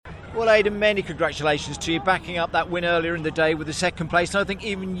Well, Aidan, many congratulations to you, backing up that win earlier in the day with the second place. And I think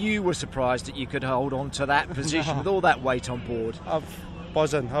even you were surprised that you could hold on to that position with all that weight on board. I'm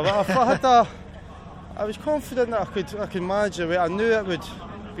buzzing. I was confident that I could manage the weight. I knew it would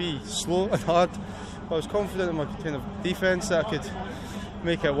be slow and hard, but I was confident in my kind of defence that I could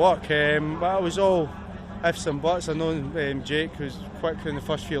make it work. But it was all ifs and buts. I know Jake was quick in the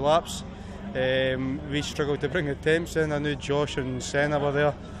first few laps. We struggled to bring the temps in. I knew Josh and Senna were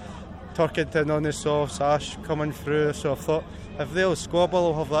there. Turkington on the softs, Ash coming through, so I thought if they'll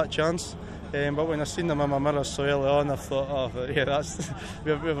squabble I'll have that chance. But when I seen them in my mirror so early on, I thought, oh yeah, that's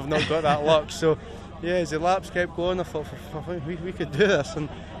we've not got that luck. So yeah, as the laps kept going, I thought we could do this, and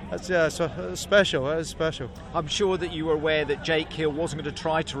it's special. It is special. I'm sure that you were aware that Jake Hill wasn't going to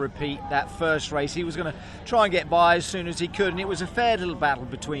try to repeat that first race. He was going to try and get by as soon as he could, and it was a fair little battle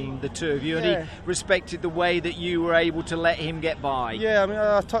between the two of you, and he respected the way that you were able to let him get by. Yeah, I mean,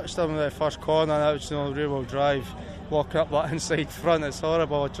 I touched him in the first corner, and that was rear-wheel drive, walking up that inside front. It's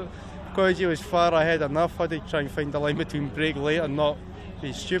horrible. Because he was far ahead enough, I had to try and find the line between brake late and not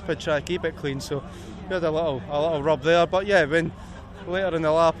be stupid, try to keep it clean. So we had a little rub there, but yeah, when later in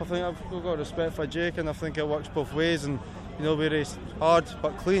the lap, I think I've got respect for Jake, and I think it works both ways. And we raced hard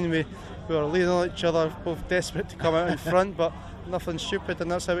but clean. We were leaning on each other, both desperate to come out in front, but nothing stupid,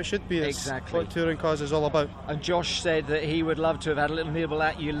 and that's how it should be. It's exactly what touring cars is all about. And Josh said that he would love to have had a little nibble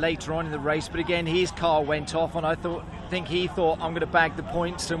at you later on in the race, but again his car went off, and I think he thought, I'm going to bag the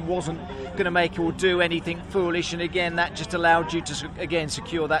points, and wasn't going to make or do anything foolish, and again that just allowed you to again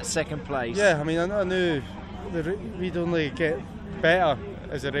secure that second place. Yeah, I mean, I knew we'd only get better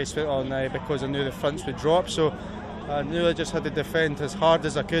as the race went on because I knew the fronts would drop, so I knew I just had to defend as hard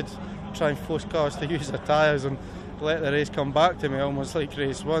as I could, try and force cars to use their tyres and let the race come back to me, almost like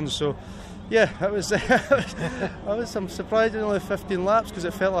race one. So yeah, I'm surprised it only 15 laps, because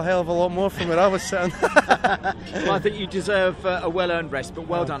it felt a hell of a lot more from where I was sitting. Well, I think you deserve a well-earned rest, but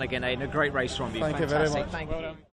well done again, Aidan. A great race from you. Thank you very much. Thank you.